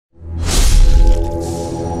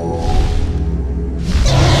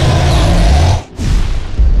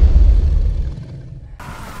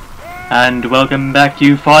And welcome back,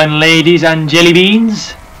 you fine ladies and jelly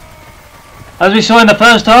beans. As we saw in the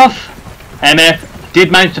first half, MF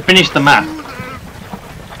did manage to finish the map.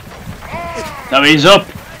 So he's up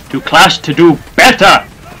to Clash to do better.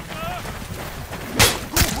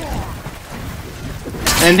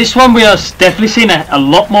 And this one we are definitely seeing a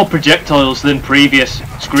lot more projectiles than previous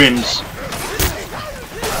scrims.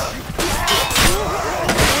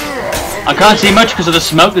 I can't see much because of the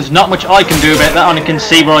smoke. There's not much I can do about that. I only can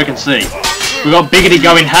see where I can see. We've got Biggity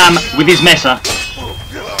going ham with his messer.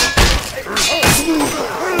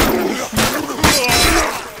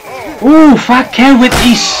 Ooh, fat cow with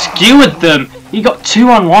he skewered them. He got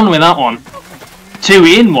 2-on-1 with that one. 2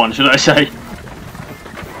 in 1, should I say.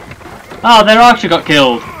 Oh, their archer got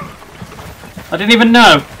killed. I didn't even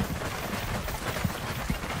know.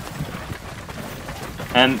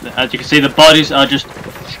 And as you can see, the bodies are just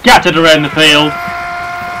scattered around the field.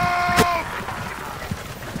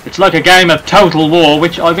 It's like a game of Total War,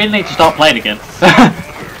 which I really need to start playing again.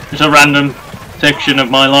 Just a random section of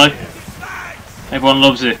my life. Everyone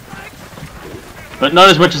loves it. But not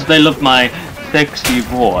as much as they love my sexy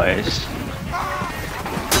voice.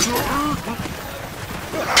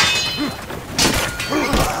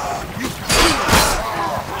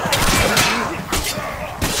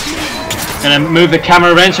 Gonna move the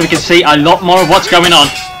camera around so we can see a lot more of what's going on.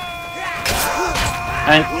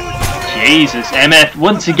 And Jesus, MF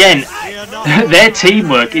once again, their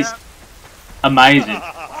teamwork is amazing.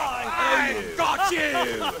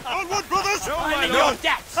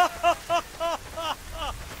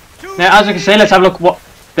 Now, as I can see, let's have a look. What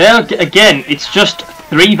there again? It's just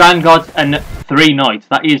 3 vanguards and 3 knights.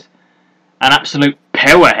 That is an absolute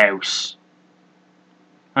powerhouse.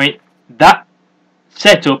 I mean, that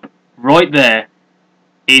setup right there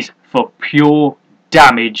is for pure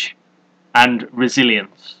damage and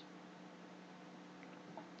resilience.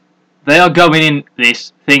 They are going in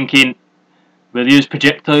this thinking we'll use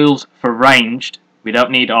projectiles for ranged, we don't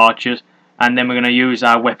need archers, and then we're going to use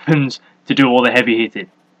our weapons to do all the heavy hitting.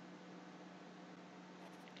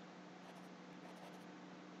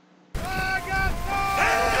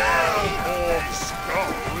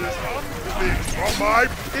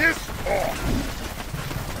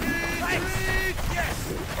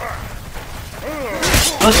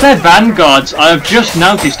 Plus their vanguards, I have just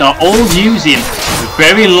noticed, are all using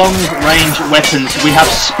very long range weapons. We have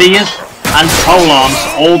spears and polearms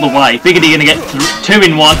all the way. Biggity gonna get 2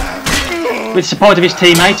 in 1 with support of his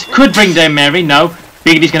teammates. Could bring down Mary. No,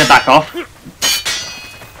 Biggity's gonna back off.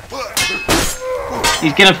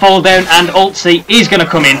 He's gonna fall down, and Alt C is gonna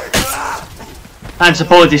come in and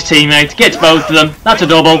support his teammate. Gets both of them. That's a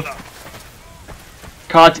double.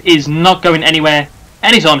 Cart is not going anywhere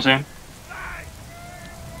anytime soon.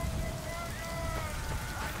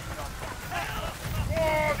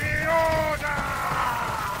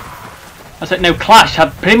 I said now Clash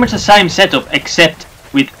have pretty much the same setup except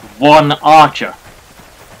with 1 archer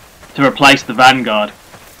to replace the vanguard.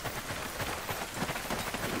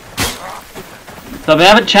 So they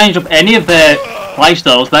haven't changed up any of their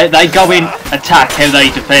playstyles. They go in attack how they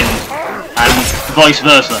defend, and vice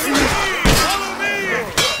versa.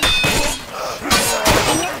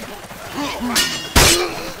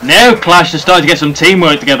 Now Clash has started to get some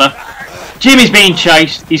teamwork together. Jimmy's being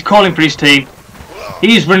chased. He's calling for his team.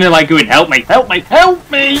 He's running like going, help me, help me, help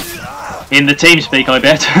me! In the team speak, I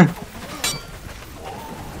bet.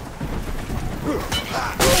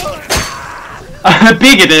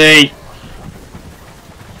 Biggity!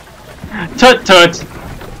 Tut tut!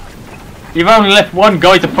 You've only left 1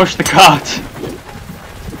 guy to push the cart.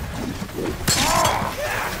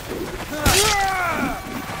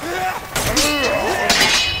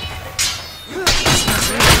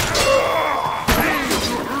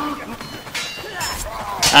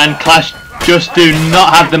 And Clash just do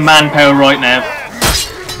not have the manpower right now.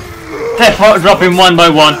 They're dropping 1 by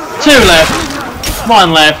 1. 2 left.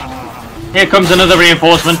 1 left. Here comes another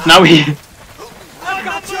reinforcement. No, he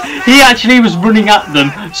actually was running at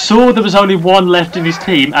them, saw there was only 1 left in his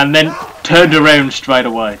team, and then turned around straight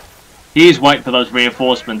away. He is waiting for those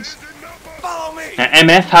reinforcements. Now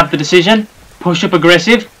MF have the decision. Push up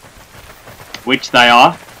aggressive, which they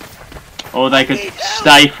are, or they could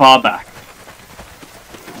stay far back.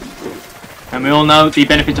 And we all know the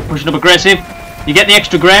benefits of pushing up aggressive. You get the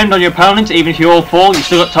extra ground on your opponents, even if you all fall, you've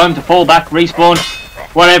still got time to fall back, respawn,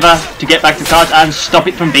 whatever, to get back to cards and stop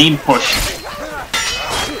it from being pushed.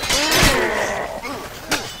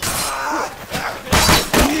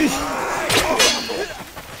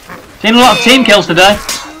 Seen a lot of team kills today.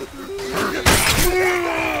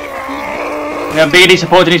 We have Biggity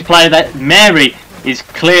supporting his player. That Mary is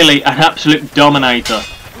clearly an absolute dominator.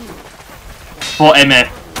 for MF.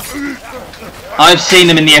 I've seen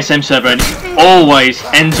them in the SM server and it always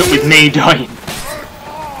ends up with me dying.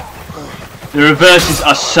 The reverses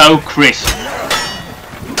are so crisp.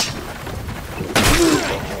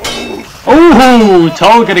 Oh,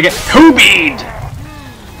 Toll gonna get Kobe'd!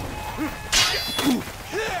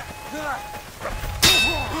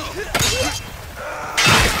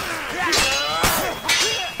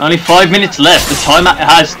 Only 5 minutes left. The timer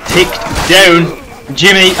has ticked down.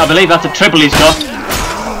 Jimmy, I believe that's a triple he's got.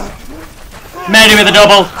 Mary with a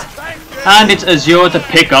double. And it's Azure to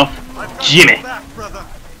pick off Jimmy.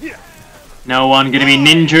 No one going to be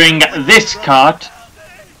ninjaing this cart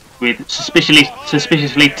with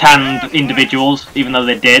suspiciously tanned individuals, even though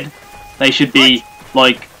they're dead. They should be,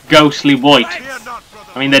 like, ghostly white.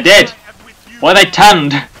 I mean, they're dead. Why are they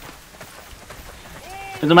tanned?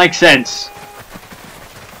 Doesn't make sense.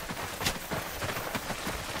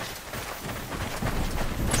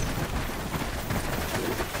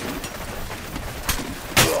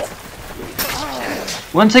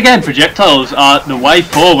 Once again, projectiles are the way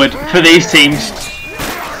forward for these teams.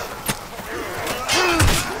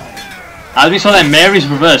 As we saw there, Mary's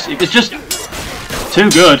reverse, it was just too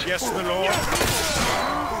good.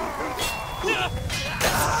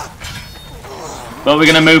 But we're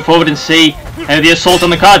going to move forward and see how the assault on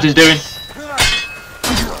the cards is doing.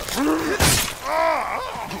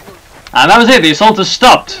 And that was it, the assault has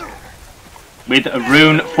stopped. With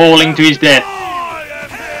Rune falling to his death.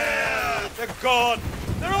 They're gone.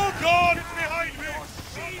 They're all gone. Behind me.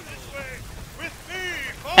 See this way. With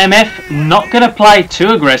me. MF not going to play too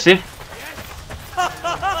aggressive.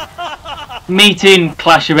 Meeting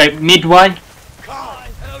clash about midway.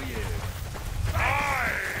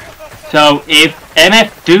 So if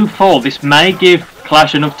MF do fall, this may give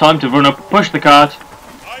Clash enough time to run up, push the cart.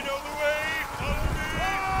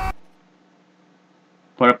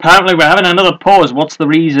 But apparently we're having another pause. What's the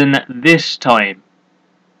reason this time?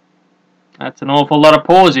 That's an awful lot of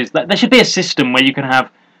pauses. There should be a system where you can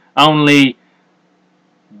have only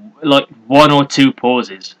like 1 or 2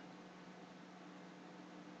 pauses.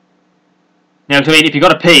 Now, I mean, if you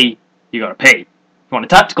got to pee, you got to pee. If you want a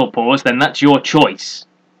tactical pause, then that's your choice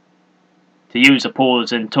to use a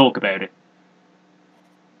pause and talk about it.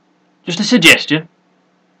 Just a suggestion.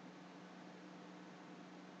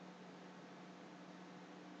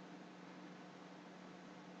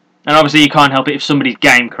 And obviously you can't help it if somebody's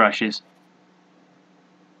game crashes.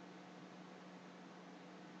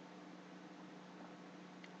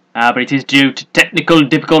 But it is due to technical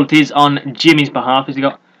difficulties on Jimmy's behalf. Has he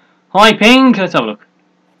got high ping? Let's have a look.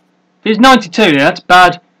 If it's 92, yeah, that's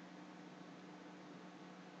bad.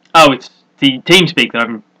 Oh, it's the TeamSpeak that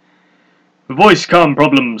I'm... Voice com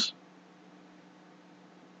problems.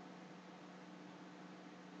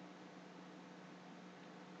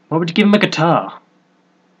 Why would you give him a guitar?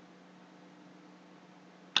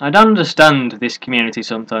 I don't understand this community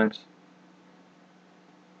sometimes.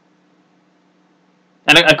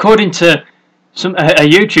 And according to a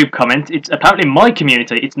YouTube comment, it's apparently my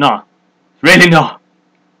community. It's not. It's really not.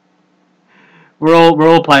 We're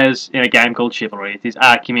all players in a game called Chivalry. It is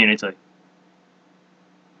our community.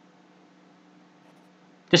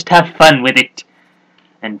 Just have fun with it,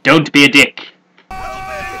 and don't be a dick.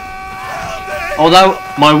 Although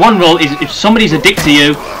my one rule is, if somebody's a dick to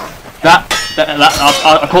you,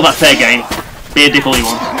 I call that fair game. Be a dick all you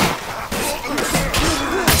want.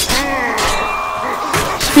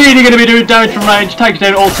 Speedy going to be doing damage from range. Takes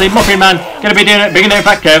down all team. Muffin Man going to be doing it. Bringing down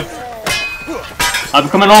Fat Cow. I've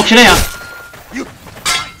become an auctioneer.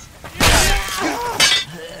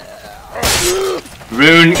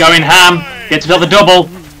 Rune going ham. Gets himself a double.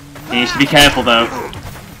 He needs to be careful though.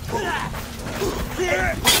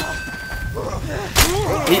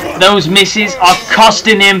 Those misses are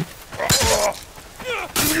costing him.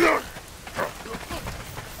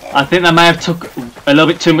 I think they may have took a little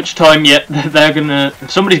bit too much time yet.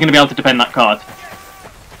 Somebody's gonna be able to defend that card.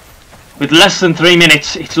 With less than 3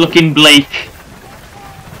 minutes, it's looking bleak.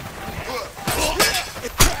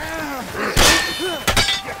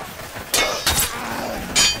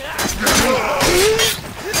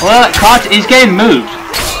 Well, that card is getting moved.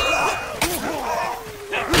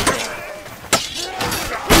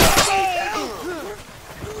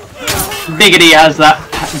 Biggity has that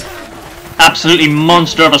absolutely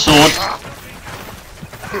monster of a sword.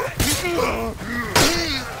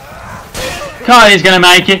 Kylie's gonna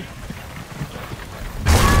make it.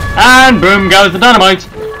 And boom goes the dynamite.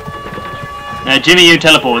 Jimmy, you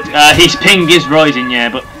teleport. His ping is rising, yeah,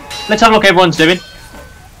 but let's have a look at everyone's doing.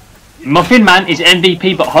 Muffin Man is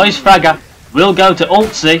MVP, but Heist Fragger will go to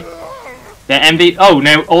Alt C. Their MVP. Oh,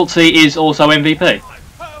 now Alt C is also MVP.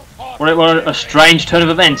 What a strange turn of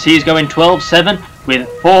events. He's going 12-7 with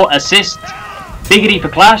 4 assists. Biggity for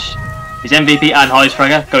Clash, his MVP and highest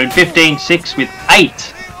fragger, going 15-6 with 8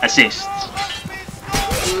 assists.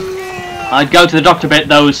 I'd go to the doctor about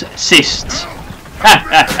those assists. Ha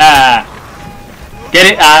ha ha!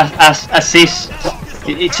 Get it? Assist.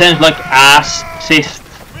 It sounds like assist.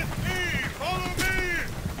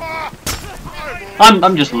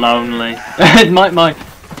 I'm just lonely.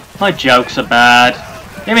 my jokes are bad.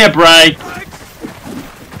 Give me a break.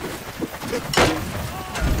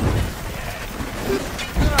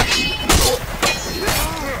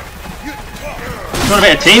 Got a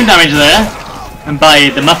bit of team damage there, and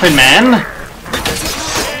by the Muffin Man.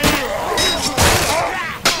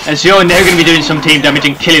 As you're now going to be doing some team damage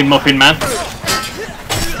and killing Muffin Man.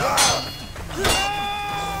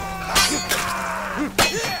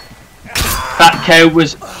 Fat Cow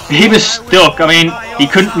was stuck. I mean, he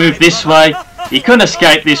couldn't move this way. He couldn't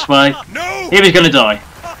escape this way. He was going to die.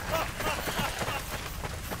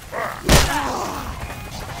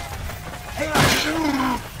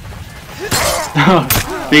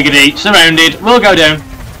 Biggity, surrounded. We'll go down.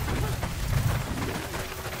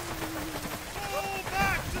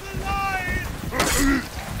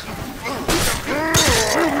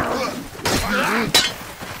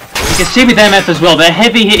 You can see with MF as well, their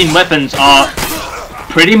heavy hitting weapons are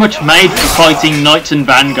pretty much made for fighting Knights and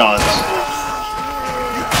Vanguards.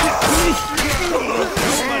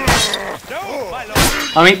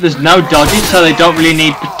 I mean, there's no dodges, so they don't really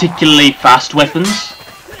need particularly fast weapons.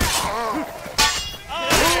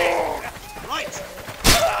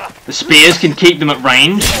 The spears can keep them at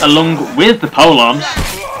range, along with the polearms.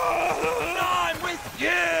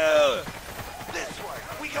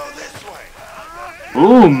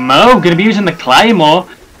 Ooh, Mo, gonna be using the Claymore,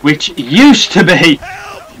 which used to be...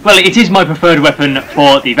 Well, it is my preferred weapon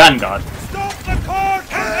for the Vanguard.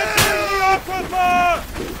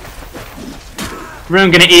 Rune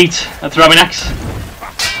gonna eat a throwing axe.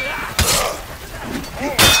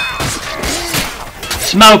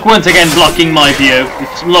 Smoke once again blocking my view.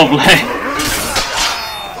 It's lovely.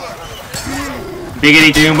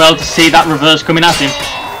 Biggity doing well to see that reverse coming at him.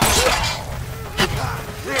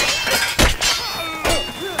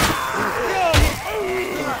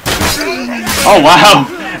 Oh wow!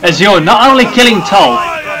 Azure not only killing Toll,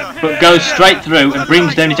 but goes straight through and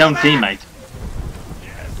brings down his own teammate.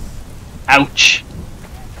 Ouch.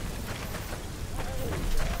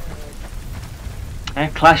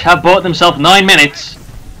 And Clash have bought themselves 9 minutes.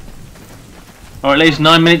 Or at least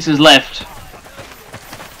 9 minutes is left.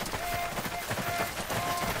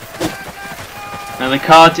 Now the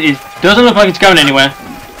cart doesn't look like it's going anywhere.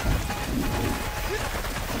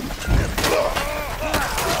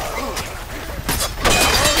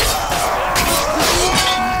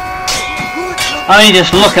 I mean,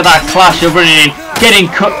 just look at that Clash of running in, getting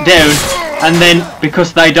cut down, and then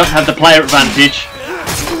because they don't have the player advantage,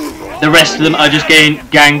 the rest of them are just getting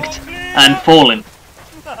ganked and falling.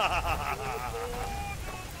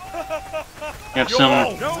 You have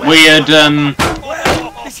some weird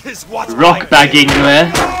rock bagging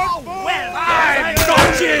there.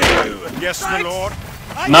 Yes, my lord.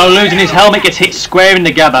 Mo losing his helmet gets hit square in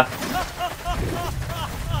the gabba.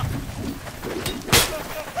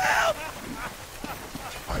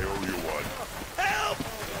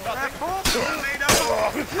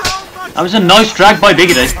 That was a nice drag by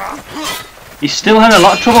Biggity. He's still having a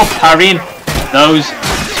lot of trouble parrying those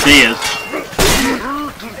spears.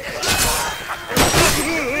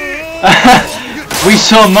 We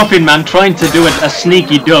saw Muffin Man trying to do a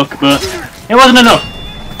sneaky duck, but it wasn't enough.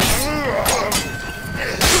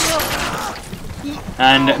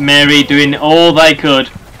 And Mary doing all they could,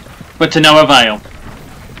 but to no avail.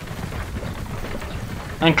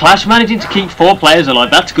 And Clash managing to keep 4 players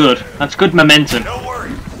alive. That's good. That's good momentum.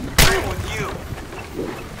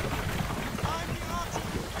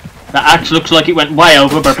 That axe looks like it went way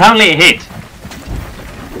over, but apparently it hit.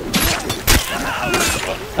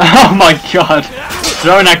 Oh my god.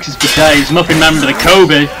 Throwing axes for days. Muffin Man with a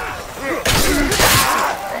Kobe.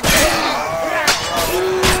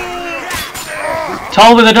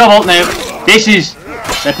 Toll with a double. Now,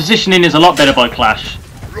 their positioning is a lot better by Clash.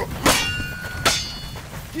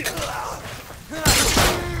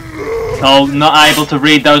 Toll not able to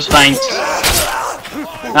read those feints.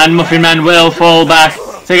 And Muffin Man will fall back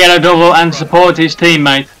to get a double and support his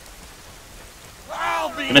teammate.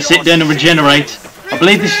 Gonna sit down and regenerate. I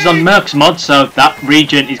believe this is on Merc's mod, so that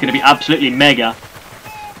regen is gonna be absolutely mega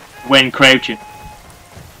when crouching.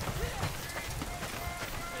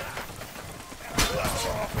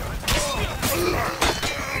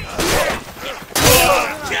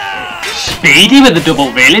 Speedy with the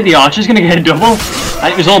double, really? The archer's going to get a double?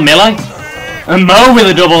 It was all melee. And Mo with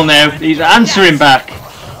a double now. He's answering back.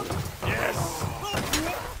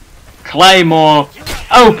 Claymore.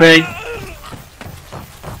 OP.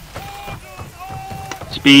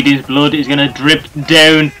 Speedy's blood is going to drip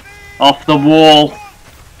down off the wall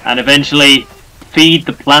and eventually feed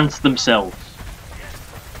the plants themselves.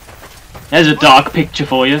 There's a dark picture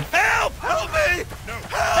for you. Help! Help me! No.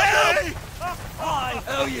 Help me!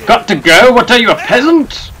 Oh, yeah. Got to go? What are you, a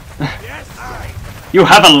peasant? Yes, You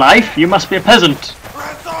have a life? You must be a peasant.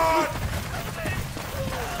 press on!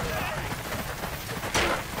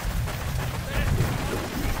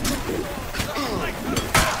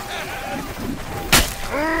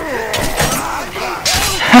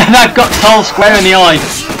 That got Toll square in the eye.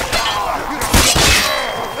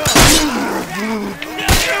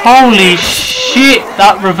 Holy shit,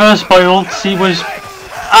 that reverse by ulti was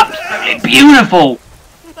absolutely beautiful.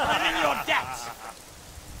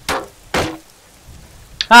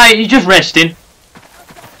 Hey, he's just resting.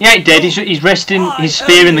 He ain't dead, he's resting his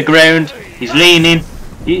spear in the ground, he's leaning,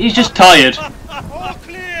 he's just tired. All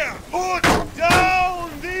clear! Put down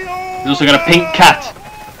the old... He's also got a pink cat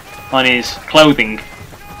on his clothing.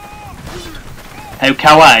 How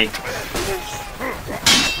kawaii.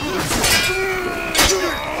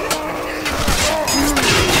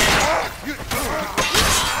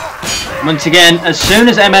 Once again, as soon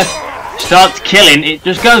as MF starts killing, it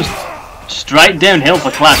just goes straight downhill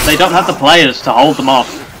for Clash. They don't have the players to hold them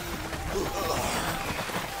off.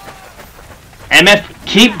 MF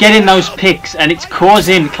keep getting those picks and it's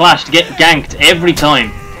causing Clash to get ganked every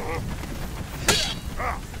time.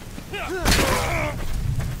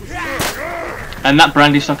 And that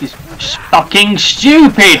brandy stock is fucking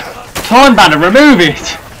stupid! Time banner, remove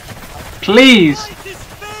it! Please!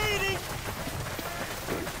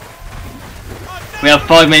 We have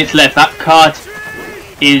 5 minutes left. That cart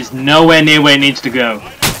is nowhere near where it needs to go.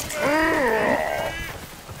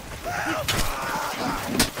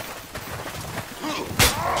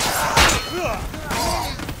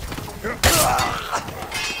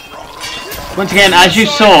 Once again, as you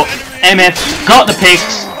saw, MF got the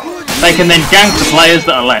picks. They can then gank the players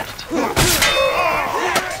that are left.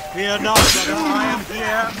 Fear not, I am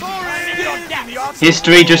here.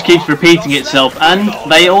 History just keeps repeating itself, and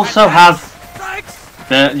they also have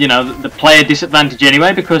the player disadvantage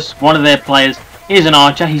anyway, because one of their players is an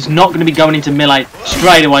archer. He's not going to be going into melee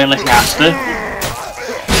straight away unless he has to.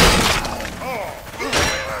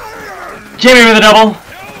 Jimmy with a double,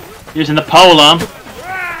 using the pole arm.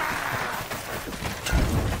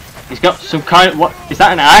 He's got some kind of, what is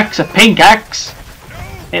that, an axe? A pink axe?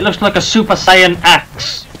 It looks like a Super Saiyan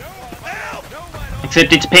axe,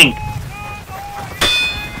 except it's pink.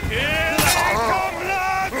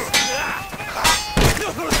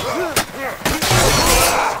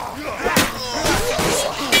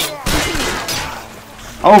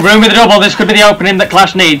 Oh, room with a double. This could be the opening that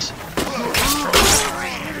Clash needs.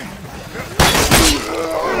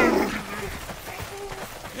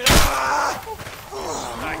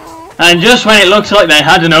 And just when it looks like they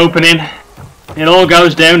had an opening, it all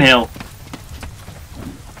goes downhill.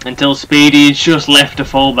 Until Speedy is just left to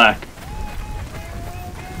fall back.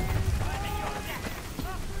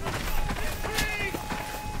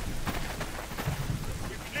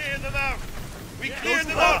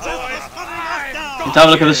 Let's have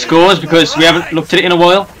a look at the scores because we haven't looked at it in a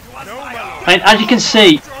while. And as you can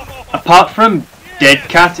see, apart from Dead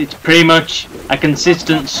Cat, it's pretty much a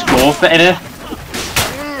consistent score for NF.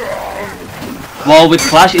 While with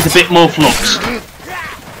Clash, it's a bit more flux.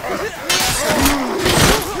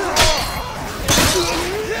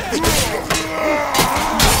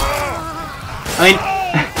 I mean,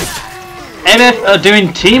 NF are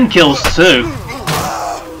doing team kills too.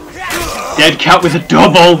 Dead Cat with a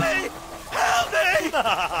double.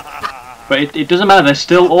 But it doesn't matter, there's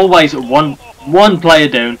still always one player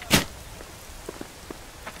down.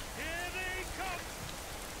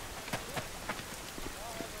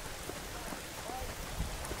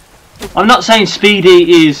 I'm not saying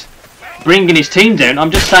Speedy is bringing his team down,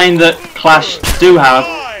 I'm just saying that Clash do have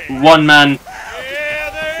one man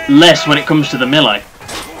less when it comes to the melee.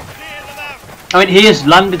 I mean, he has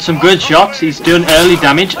landed some good shots, he's doing early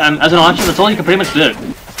damage, and as an archer that's all you can pretty much do.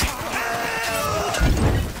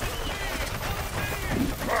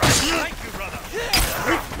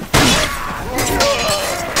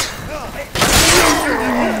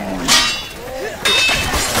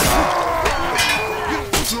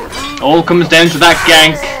 All comes down to that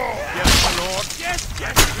gank.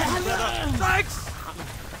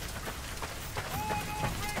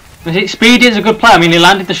 Speedy is a good player. I mean, he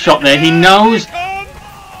landed the shot there. He knows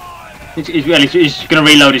He's going to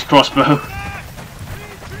reload his crossbow.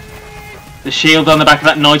 The shield on the back of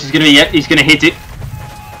that knight is going to be, he's going to hit it.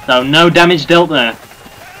 So no damage dealt there.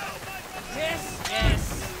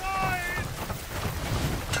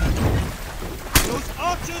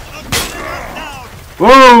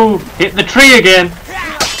 Whoa! Hit the tree again.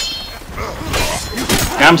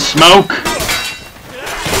 Damn smoke.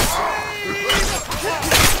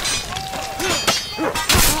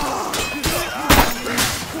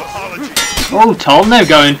 Oh, Tom now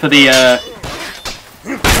going for the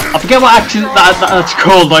I forget what action that's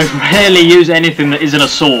called, but I rarely use anything that isn't a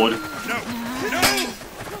sword.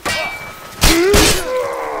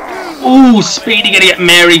 Ooh, Speedy gonna get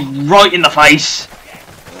Mary right in the face.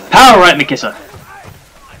 Power right in the kisser.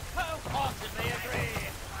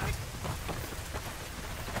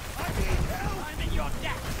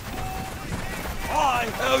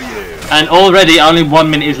 And already only 1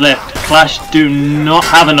 minute is left. Clash do not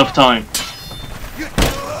have enough time.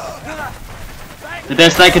 The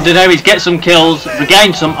best they can do now is get some kills,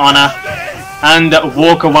 regain some honour, and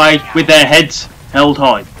walk away with their heads held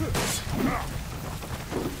high.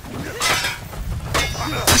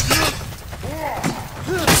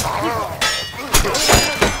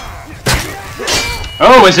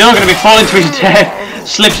 Oh, Azil going to be falling to his death.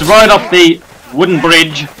 Slips right off the wooden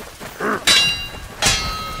bridge.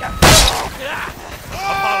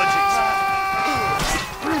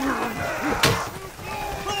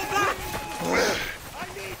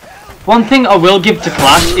 One thing I will give to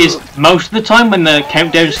Clash is most of the time when the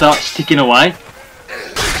countdown starts ticking away,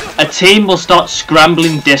 a team will start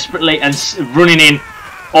scrambling desperately and running in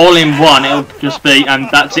all in one. It'll just be, and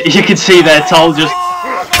that's it. You can see their toll just,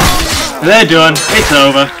 they're done, it's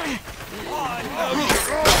over.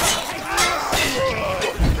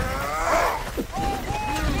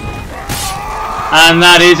 And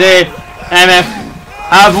that is it. MF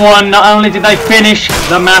have won. Not only did they finish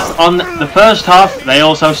the map on the first half, they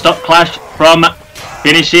also stopped Clash from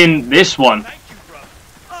finishing this one.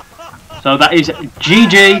 So that is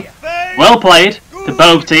GG. Well played to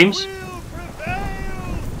both teams.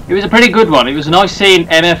 It was a pretty good one. It was nice seeing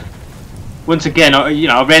MF once again. You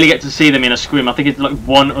know, I rarely get to see them in a scrim. I think it's like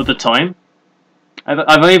one other time.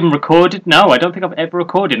 I've even recorded. No, I don't think I've ever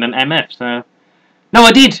recorded an MF. So no,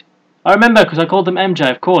 I did. I remember because I called them MJ,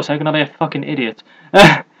 of course. How can I be a fucking idiot?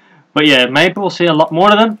 But yeah, maybe we'll see a lot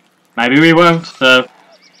more of them. Maybe we won't. So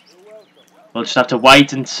we'll just have to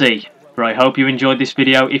wait and see. But I hope you enjoyed this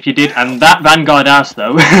video. If you did, and that Vanguard ass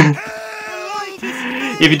though.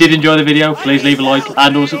 If you did enjoy the video, please leave a like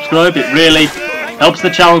and or subscribe. It really helps the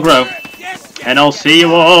channel grow. And I'll see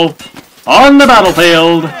you all on the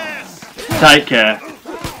battlefield. Take care.